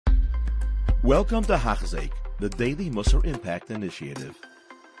Welcome to Hachzeik, the Daily Musar Impact Initiative.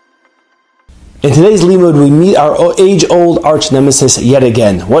 In today's limud, we meet our age-old arch-nemesis yet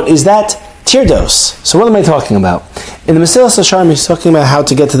again. What is that? Tirdos. So what am I talking about? In the Mesilas Yesharim, he's talking about how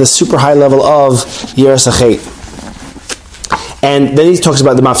to get to the super high level of Yiras HaChet. And then he talks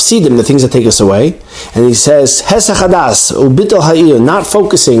about the mafsidim, the things that take us away. And he says, Hesachadas, ubitel ha'ir, not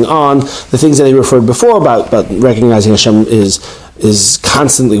focusing on the things that he referred before about recognizing Hashem is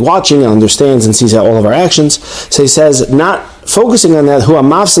constantly watching and understands and sees all of our actions. So he says, not focusing on that, it's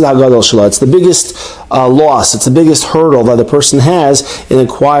the biggest loss, it's the biggest hurdle that a person has in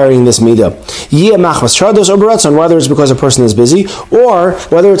acquiring this midah. Whether it's because a person is busy or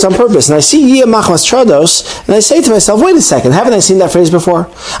whether it's on purpose. And I see and I say to myself, wait a second, haven't I seen that phrase before?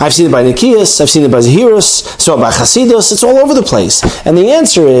 I've seen it by Nikias, I've seen it by Zahirus, so by Chasidus, it's all over the place. And the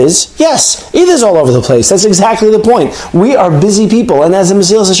answer is, yes, it is all over the place. That's exactly the point. We are busy people, and as the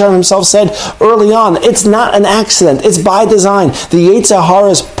Mesilas Yesharim himself said early on, it's not an accident, it's by design. The Yetzer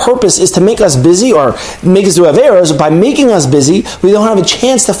Hara's purpose is to make us busy or make us do averos. By making us busy, we don't have a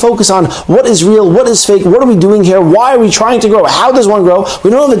chance to focus on what is real, what is fake, what are we doing here, why are we trying to grow, how does one grow? We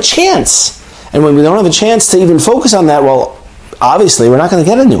don't have a chance. And when we don't have a chance to even focus on that, well, obviously we're not going to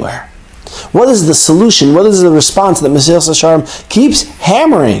get anywhere. What is the solution? What is the response that Mesilas Yesharim keeps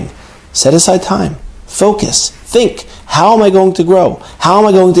hammering? Set aside time. Focus. Think. How am I going to grow? How am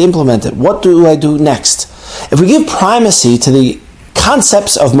I going to implement it? What do I do next? If we give primacy to the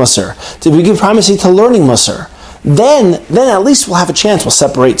concepts of Musar, if we give primacy to learning Musar, then at least we'll have a chance. We'll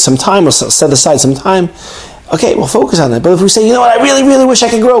separate some time. We'll set aside some time. Okay, we'll focus on that. But if we say, you know what, I really, really wish I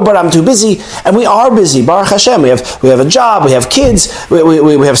could grow, but I'm too busy, and we are busy, Baruch Hashem, we have a job, we have kids,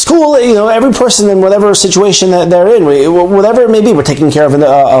 we have school, every person in whatever situation that they're in, whatever it may be, we're taking care of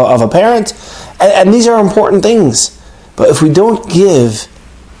a parent, and these are important things. But if we don't give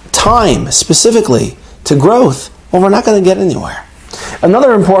time specifically to growth, well, we're not going to get anywhere.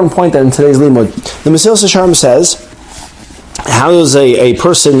 Another important point that in today's limud, the Mesilas Yesharim says, how does a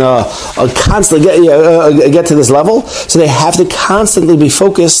person constantly get to this level? So they have to constantly be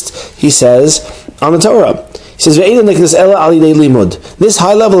focused, he says, on the Torah. He says, this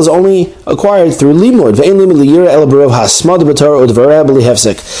high level is only acquired through limud.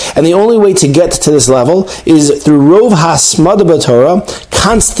 And the only way to get to this level is through rov hasmada b'Torah,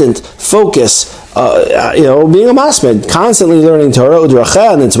 constant focus, being a masmid, constantly learning Torah,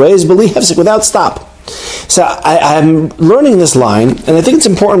 and its ways, without stop. So I'm learning this line, and I think it's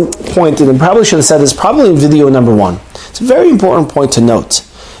an important point, and I probably should have said this probably in video number 1. It's a very important point to note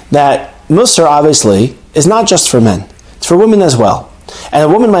that Musar, obviously, is not just for men. It's for women as well. And a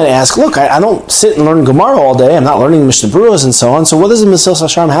woman might ask, look, I don't sit and learn Gemara all day. I'm not learning Mishnah Berurahs and so on. So what does the Mesilas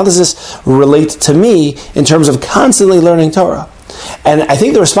Yesharim, how does this relate to me in terms of constantly learning Torah? And I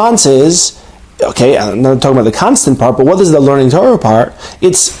think the response is, okay, I'm not talking about the constant part, but what is the learning Torah part?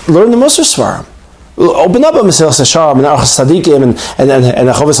 It's learn the Musar Svarim. Open up a Mesilas Yesharim and Archas Tzadikim and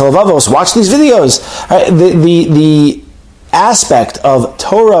Chovos HaLevavos. Watch these videos. Right? The aspect of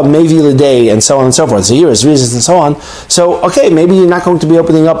Torah Mevi L'Day and so on and so forth, Zehiras, reasons and so on. So, okay, maybe you're not going to be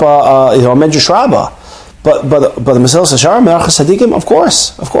opening up a Medrash Rabbah, but the Mesilas Yesharim, Archas Tzadikim, of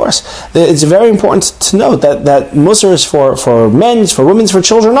course. It's very important to note that Musar is for men, it's for women, it's for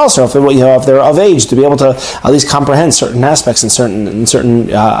children also, if they're of age, to be able to at least comprehend certain aspects and certain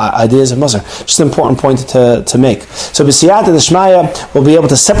ideas of Musar. Just an important point to make. So B'siyata D'Shmaya, we'll be able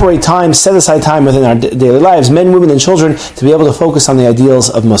to separate time, set aside time within our daily lives, men, women, and children, to be able to focus on the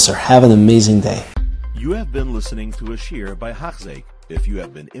ideals of Musar. Have an amazing day. You have been listening to a shir by Hachzeik. If you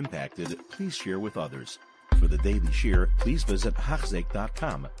have been impacted, please share with others. For the daily shir, please visit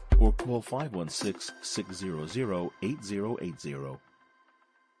Hachzeik.com or call 516-600-8080.